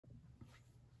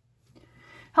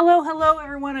Hello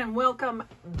everyone, and welcome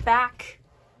back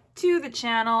to the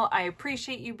channel. I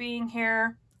appreciate you being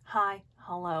here. Hi,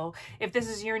 hello. If this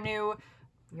is you're new.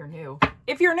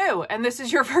 If you're new and this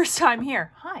is your first time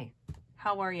here, hi,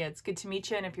 how are you? It's good to meet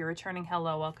you. And if you're returning,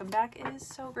 hello, welcome back. It is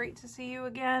so great to see you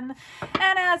again.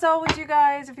 And as always, you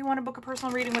guys, if you want to book a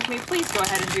personal reading with me, please go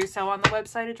ahead and do so on the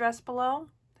website address below.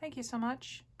 Thank you so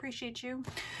much. Appreciate you.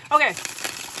 Okay,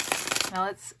 now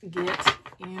let's get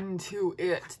into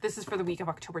it. This is for the week of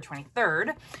October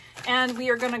 23rd, and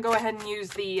we are going to go ahead and use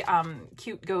the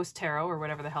cute ghost tarot, or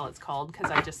whatever the hell it's called,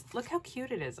 because I just look how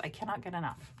cute it is. I cannot get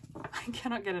enough. I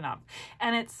cannot get enough.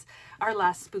 And it's our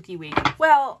last spooky week.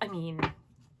 Well, I mean,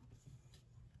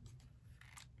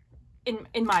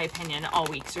 in my opinion, all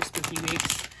weeks are spooky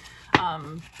weeks.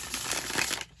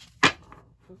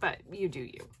 But you do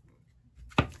you.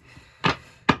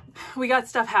 We got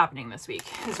stuff happening this week,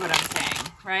 is what I'm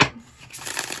saying, right?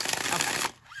 Okay.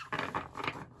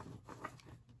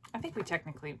 I think we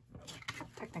technically,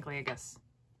 I guess,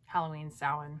 Halloween,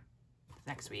 Samhain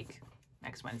next week,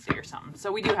 next Wednesday or something.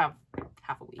 So we do have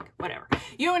half a week, whatever.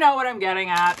 You know what I'm getting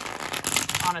at,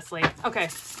 honestly. Okay,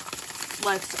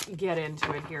 let's get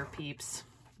into it here, peeps.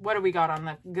 What do we got on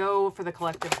the go for the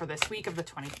collective for this week of the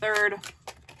 23rd?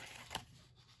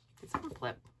 Did something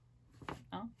flip?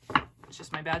 No? It's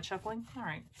just my bad shuffling? All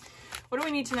right. What do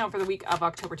we need to know for the week of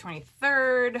October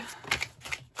 23rd?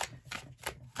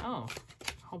 Oh,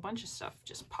 a whole bunch of stuff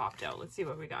just popped out. Let's see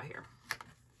what we got here.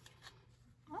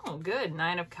 Oh, good.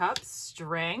 9 of Cups,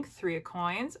 Strength, 3 of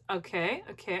Coins. Okay.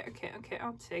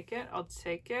 I'll take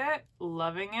it.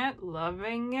 Loving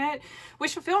it.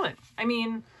 Wish fulfillment. I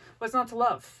mean, what's not to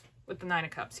love with the 9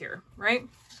 of Cups here, right?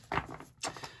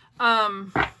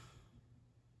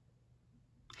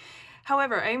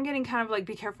 However, I am getting kind of like,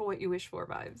 be careful what you wish for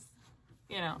vibes,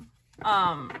 you know.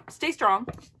 Stay strong.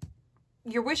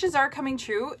 Your wishes are coming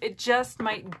true. It just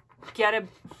might get a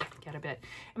bit.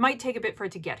 It might take a bit for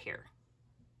it to get here.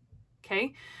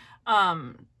 Okay.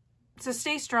 So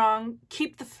stay strong.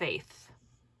 Keep the faith.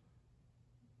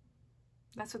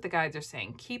 That's what the guides are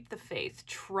saying. Keep the faith.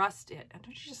 Trust it. And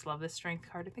don't you just love this Strength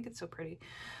card? I think it's so pretty.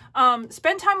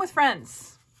 Spend time with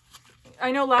friends.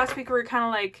 I know last week we were kind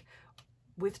of like,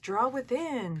 withdraw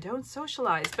within, don't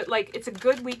socialize, but like, it's a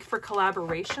good week for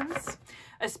collaborations,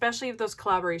 especially if those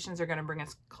collaborations are going to bring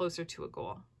us closer to a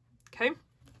goal. Okay,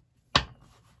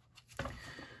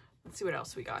 let's see what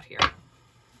else we got here.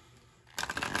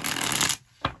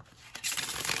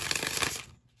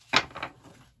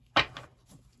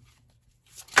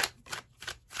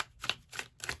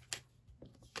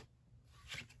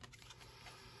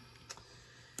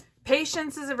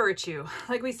 Patience is a virtue.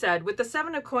 Like we said, with the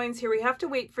 7 of Coins here, we have to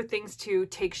wait for things to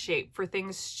take shape, for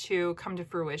things to come to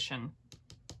fruition.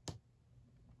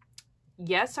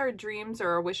 Yes, our dreams or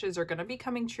our wishes are going to be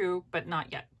coming true, but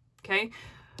not yet. Okay?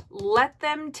 Let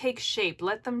them take shape.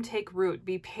 Let them take root.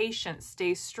 Be patient.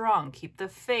 Stay strong. Keep the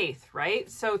faith, right?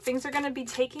 So things are going to be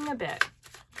taking a bit.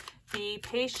 Be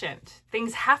patient.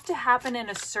 Things have to happen in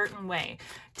a certain way.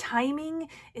 Timing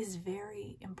is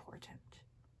very important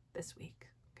this week.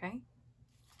 Okay,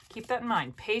 keep that in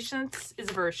mind. Patience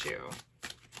is a virtue.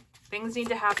 Things need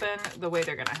to happen the way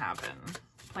they're going to happen.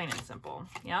 Plain and simple.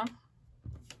 Yeah.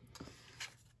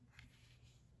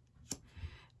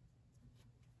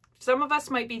 Some of us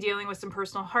might be dealing with some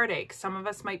personal heartache. Some of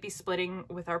us might be splitting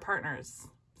with our partners.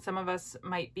 Some of us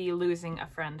might be losing a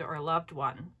friend or a loved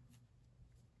one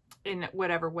in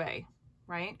whatever way,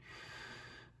 right?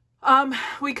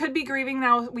 We could be grieving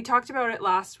now. We talked about it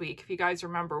last week. If you guys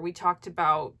remember, we talked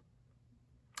about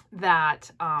that,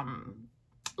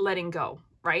 letting go,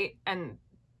 right? And,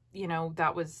 you know,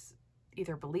 that was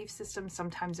either belief system.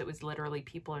 Sometimes it was literally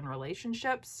people in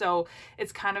relationships. So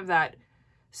it's kind of that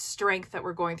strength that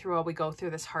we're going through while we go through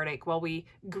this heartache, while we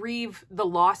grieve the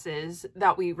losses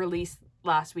that we released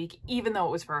last week, even though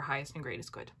it was for our highest and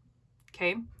greatest good.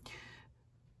 Okay.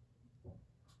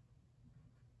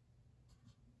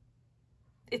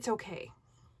 It's okay,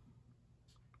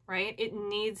 right? It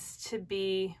needs to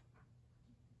be,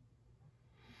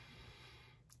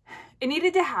 it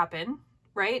needed to happen,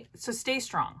 right? So stay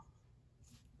strong.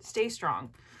 Stay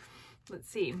strong. Let's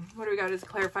see. What do we got as a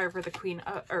clarifier for the Queen,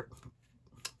 or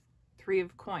 3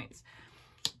 of Coins?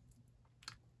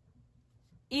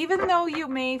 Even though you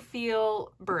may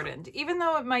feel burdened, even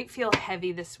though it might feel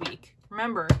heavy this week,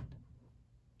 remember,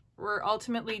 we're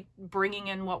ultimately bringing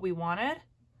in what we wanted.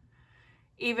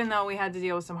 Even though we had to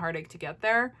deal with some heartache to get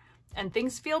there, and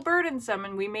things feel burdensome,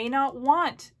 and we may not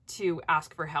want to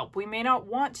ask for help. We may not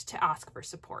want to ask for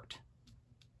support.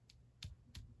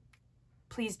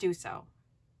 Please do so.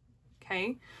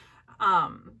 Okay.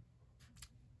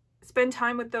 spend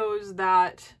time with those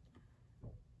that,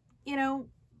 you know,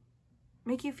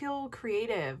 make you feel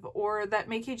creative, or that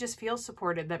make you just feel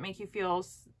supported, that make you feel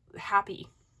happy.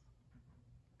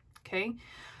 Okay.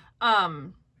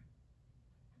 Some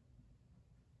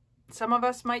of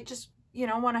us might just, you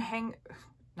know, want to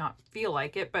not feel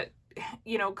like it, but,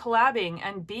 you know, collabing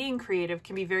and being creative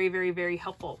can be very, very, very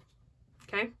helpful.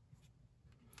 Okay.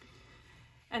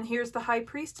 And here's the High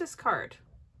Priestess card.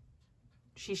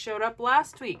 She showed up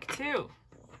last week too,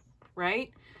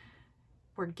 right?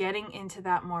 We're getting into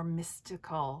that more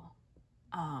mystical,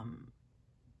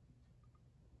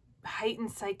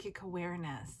 heightened psychic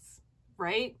awareness,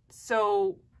 right?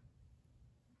 So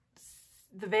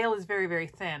the veil is very, very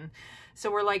thin. So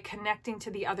we're like connecting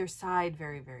to the other side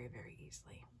very, very, very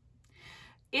easily.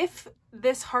 If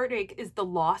this heartache is the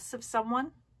loss of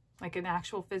someone, like an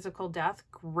actual physical death,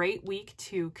 great week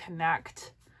to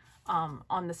connect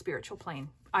on the spiritual plane,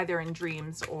 either in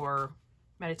dreams or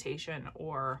meditation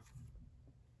or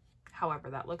however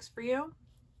that looks for you.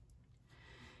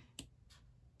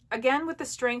 Again, with the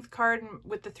Strength card and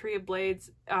with the Three of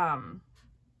Blades and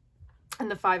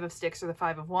the Five of Sticks or the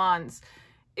Five of Wands,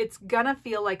 it's gonna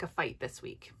feel like a fight this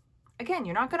week. Again,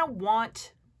 you're not gonna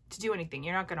want to do anything.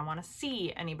 You're not gonna want to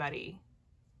see anybody.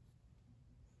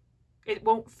 It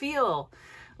won't feel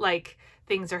like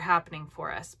things are happening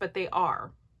for us, but they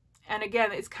are. And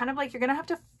again, it's kind of like you're gonna have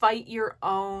to fight your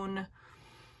own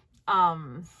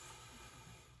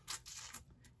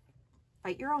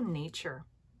nature.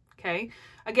 Okay.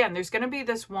 Again, there's going to be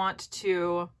this want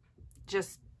to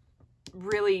just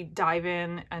really dive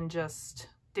in and just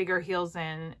dig our heels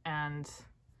in and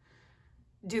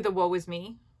do the woe is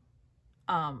me,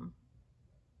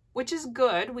 which is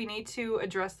good. We need to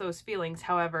address those feelings.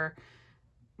 However,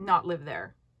 not live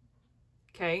there.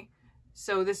 Okay.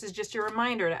 So this is just your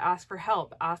reminder to ask for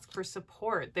help, ask for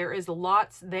support. There is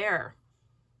lots there,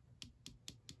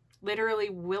 literally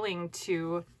willing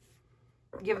to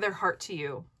give their heart to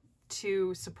you,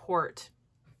 to support,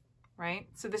 right?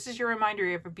 So this is your reminder.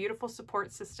 You have a beautiful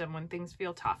support system when things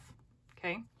feel tough,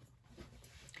 okay?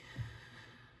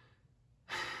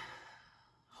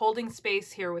 Holding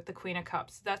space here with the Queen of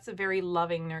Cups. That's a very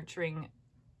loving, nurturing,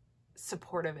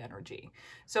 supportive energy.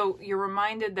 So you're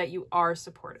reminded that you are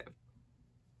supportive,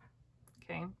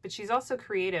 okay? But she's also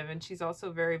creative, and she's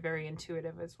also very, very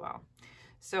intuitive as well.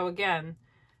 So again,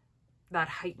 that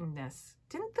heightenedness.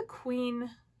 Didn't the Queen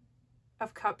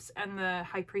of Cups and the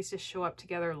High Priestess show up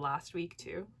together last week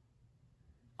too?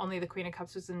 Only the Queen of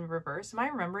Cups was in reverse. Am I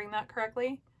remembering that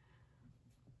correctly?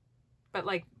 But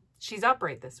like, she's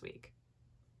upright this week.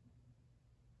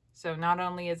 So not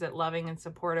only is it loving and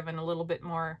supportive and a little bit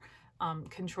more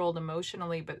controlled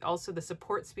emotionally, but also the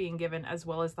support's being given as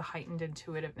well as the heightened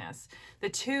intuitiveness. The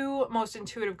two most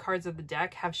intuitive cards of the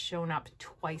deck have shown up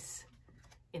twice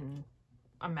in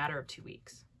a matter of 2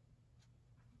 weeks.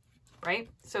 Right?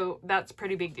 So that's a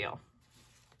pretty big deal.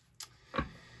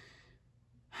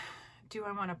 Do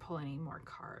I want to pull any more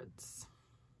cards?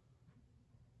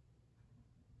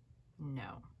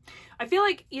 No. I feel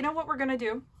like, you know what we're going to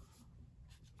do?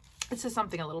 This is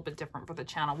something a little bit different for the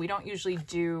channel. We don't usually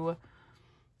do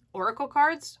oracle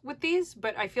cards with these,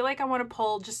 but I feel like I want to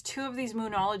pull just 2 of these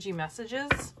Moonology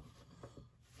messages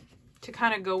to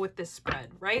kind of go with this spread,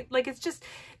 right? Like, it's just,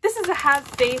 this is a have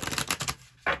faith.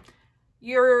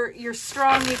 You're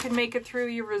strong, you can make it through,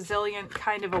 you're resilient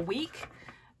kind of a week.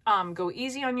 Go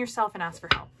easy on yourself and ask for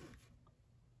help.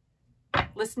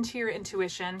 Listen to your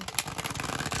intuition,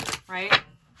 right?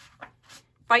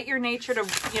 Fight your nature to,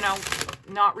 you know,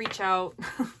 not reach out.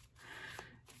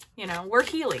 You know, we're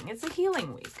healing. It's a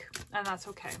healing week, and that's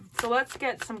okay. So let's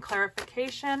get some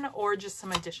clarification or just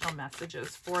some additional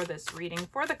messages for this reading,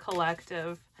 for the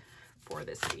collective, for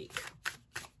this week.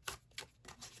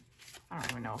 I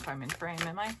don't even know if I'm in frame,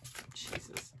 am I?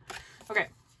 Jesus. Okay.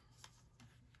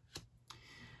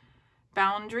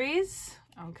 Boundaries.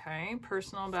 Okay.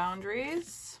 Personal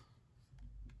boundaries.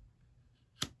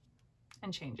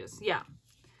 And changes. Yeah.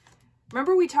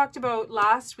 Remember we talked about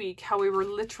last week how we were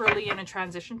literally in a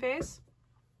transition phase?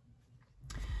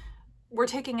 We're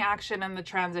taking action and the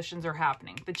transitions are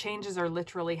happening. The changes are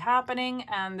literally happening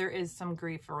and there is some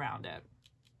grief around it.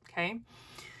 Okay.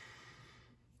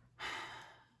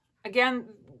 Again,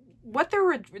 what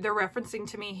they're referencing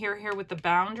to me here with the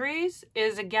boundaries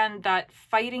is, again, that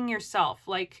fighting yourself.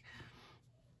 Like,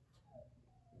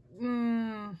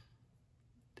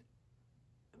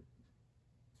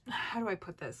 how do I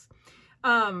put this?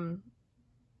 We're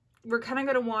kind of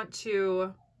going to want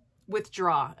to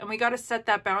withdraw, and we got to set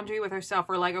that boundary with ourselves.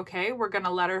 We're like, okay, we're going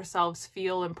to let ourselves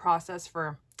feel and process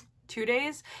for 2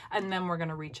 days, and then we're going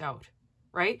to reach out.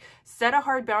 right? Set a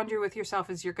hard boundary with yourself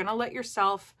as you're going to let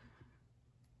yourself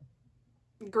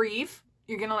grieve.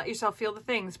 You're going to let yourself feel the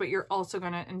things, but you're also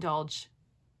going to indulge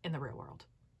in the real world.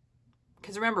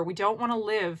 Because remember, we don't want to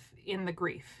live in the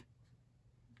grief.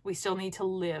 We still need to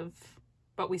live,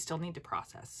 but we still need to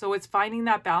process. So it's finding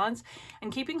that balance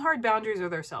and keeping hard boundaries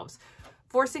with ourselves,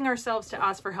 forcing ourselves to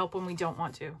ask for help when we don't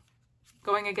want to,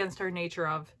 going against our nature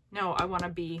of, no, I want to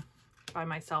be by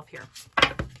myself here.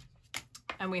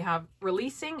 And we have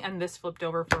releasing, and this flipped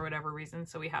over for whatever reason.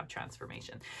 So we have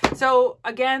transformation. So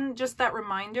again, just that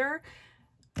reminder,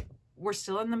 we're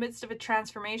still in the midst of a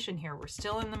transformation here. We're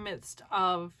still in the midst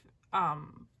of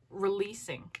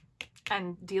releasing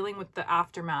and dealing with the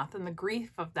aftermath and the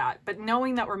grief of that. But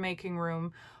knowing that we're making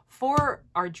room for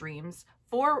our dreams,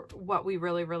 for what we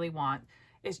really, really want,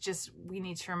 is just, we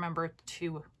need to remember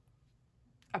to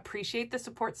appreciate the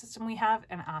support system we have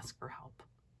and ask for help.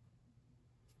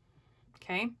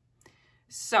 Okay,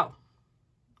 so,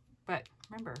 but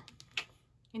remember,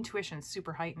 intuition's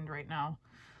super heightened right now.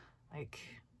 Like,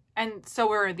 and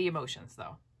so are the emotions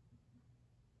though.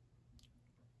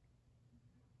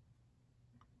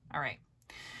 All right.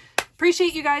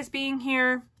 Appreciate you guys being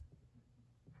here.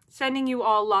 Sending you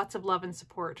all lots of love and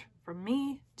support from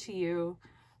me to you.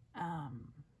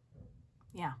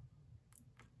 Yeah.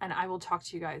 And I will talk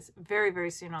to you guys very,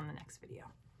 very soon on the next video.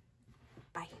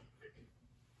 Bye.